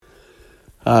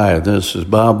Hi, this is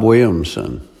Bob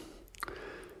Williamson.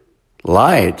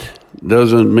 Light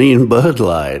doesn't mean Bud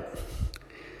Light.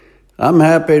 I'm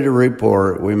happy to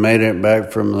report we made it back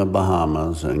from the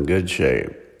Bahamas in good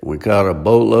shape. We caught a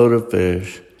boatload of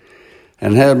fish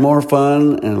and had more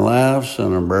fun and laughs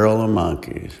than a barrel of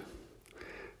monkeys.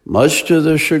 Much to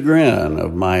the chagrin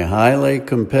of my highly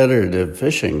competitive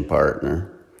fishing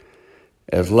partner,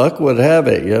 as luck would have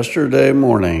it, yesterday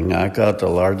morning I caught the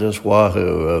largest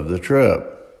wahoo of the trip.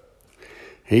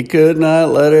 He could not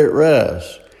let it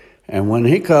rest, and when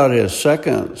he caught his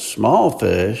second small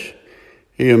fish,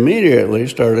 he immediately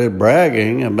started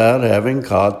bragging about having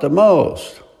caught the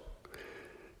most.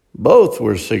 Both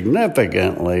were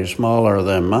significantly smaller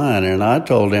than mine, and I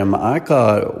told him I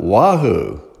caught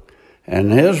wahoo, and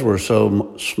his were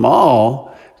so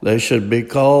small they should be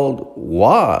called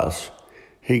wahs.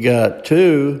 He got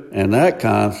two, and that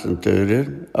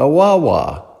constituted a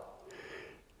wah-wah.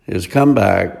 His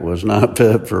comeback was not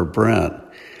fit for print.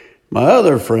 My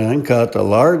other friend caught the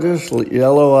largest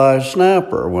yellow-eye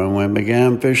snapper when we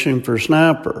began fishing for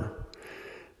snapper.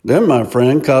 Then my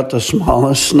friend caught the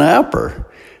smallest snapper,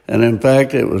 and in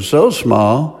fact it was so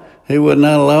small he would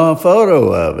not allow a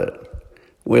photo of it.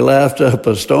 We laughed up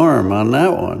a storm on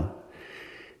that one.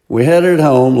 We headed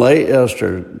home late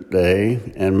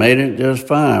yesterday and made it just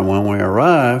fine. When we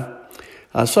arrived,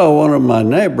 I saw one of my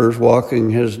neighbors walking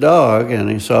his dog, and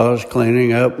he saw us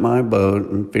cleaning up my boat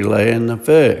and filleting the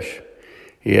fish.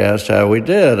 He asked how we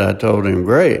did. I told him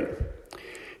great.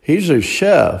 He's a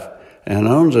chef and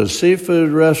owns a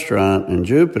seafood restaurant in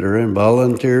Jupiter and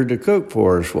volunteered to cook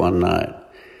for us one night.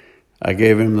 I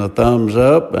gave him the thumbs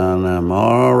up, and I'm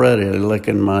already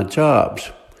licking my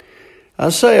chops.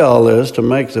 I say all this to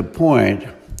make the point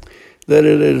that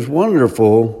it is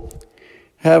wonderful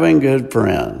having good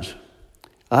friends.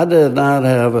 I did not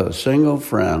have a single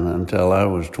friend until I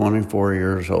was 24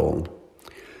 years old.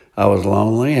 I was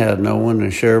lonely, had no one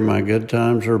to share my good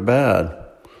times or bad.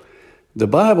 The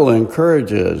Bible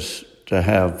encourages to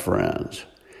have friends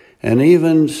and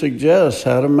even suggests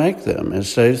how to make them. It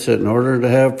states that in order to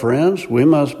have friends, we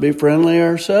must be friendly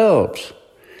ourselves.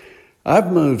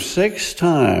 I've moved 6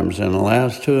 times in the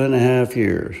last 2.5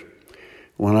 years.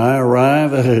 When I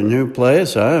arrive at a new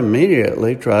place, I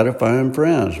immediately try to find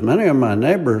friends. Many of my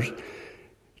neighbors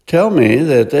tell me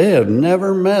that they have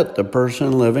never met the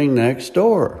person living next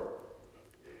door.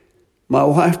 My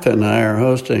wife and I are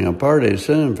hosting a party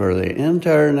soon for the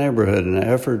entire neighborhood in an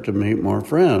effort to meet more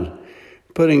friends,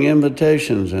 putting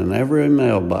invitations in every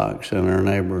mailbox in our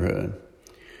neighborhood.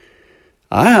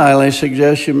 I highly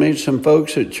suggest you meet some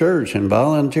folks at church and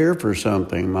volunteer for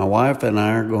something. My wife and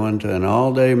I are going to an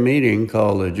all-day meeting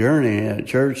called The Journey at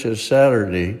church this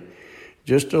Saturday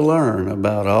just to learn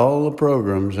about all the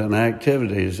programs and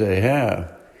activities they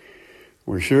have.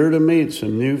 We're sure to meet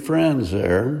some new friends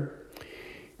there.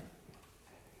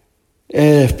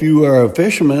 If you are a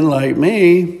fisherman like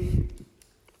me,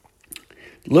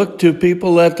 look to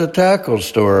people at the tackle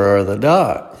store or the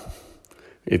dock.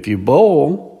 If you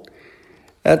bowl,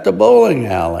 at the bowling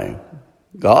alley.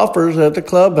 Golfers at the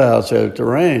clubhouse at the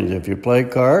range. If you play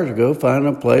cards, go find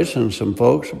a place and some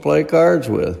folks to play cards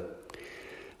with.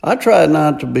 I try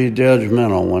not to be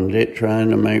judgmental when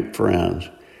trying to make friends.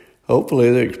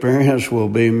 Hopefully the experience will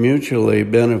be mutually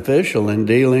beneficial in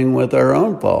dealing with our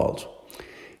own faults.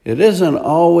 It isn't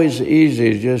always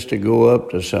easy just to go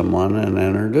up to someone and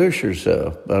introduce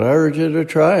yourself, but I urge you to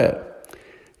try it.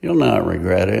 You'll not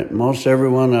regret it. Most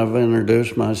everyone I've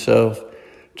introduced myself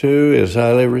to is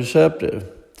highly receptive.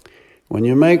 When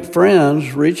you make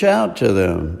friends, reach out to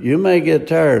them. You may get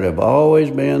tired of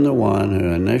always being the one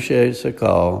who initiates the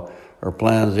call or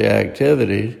plans the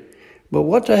activities, but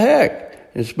what the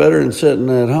heck? It's better than sitting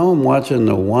at home watching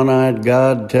the one-eyed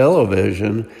God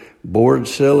television, bored,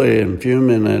 silly, and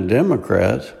fuming at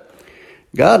Democrats.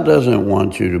 God doesn't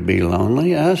want you to be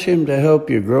lonely. Ask Him to help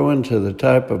you grow into the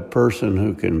type of person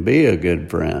who can be a good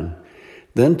friend.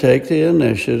 Then take the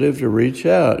initiative to reach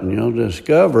out, and you'll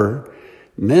discover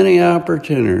many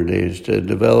opportunities to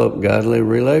develop godly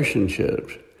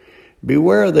relationships.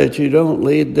 Beware that you don't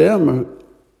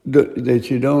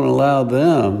allow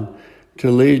them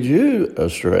to lead you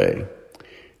astray.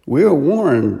 We are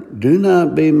warned, do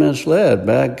not be misled.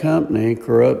 Bad company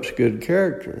corrupts good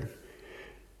character.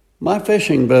 My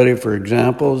fishing buddy, for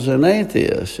example, is an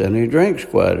atheist, and he drinks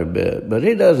quite a bit, but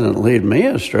he doesn't lead me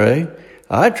astray.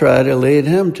 I try to lead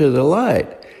him to the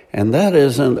light, and that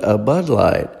isn't a Bud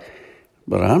Light.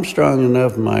 But I'm strong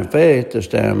enough in my faith to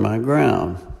stand my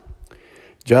ground.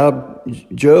 Job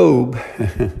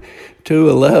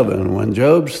 2:11, when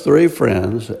Job's 3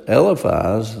 friends,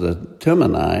 Eliphaz the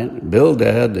Temanite,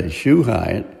 Bildad the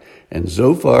Shuhite, And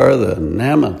Zophar the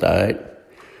Naamathite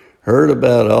heard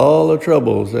about all the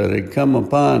troubles that had come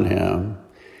upon him.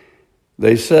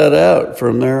 They set out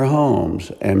from their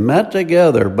homes and met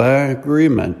together by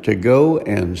agreement to go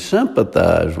and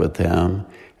sympathize with him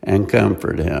and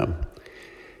comfort him.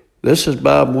 This is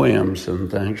Bob Williamson.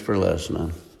 Thanks for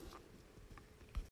listening.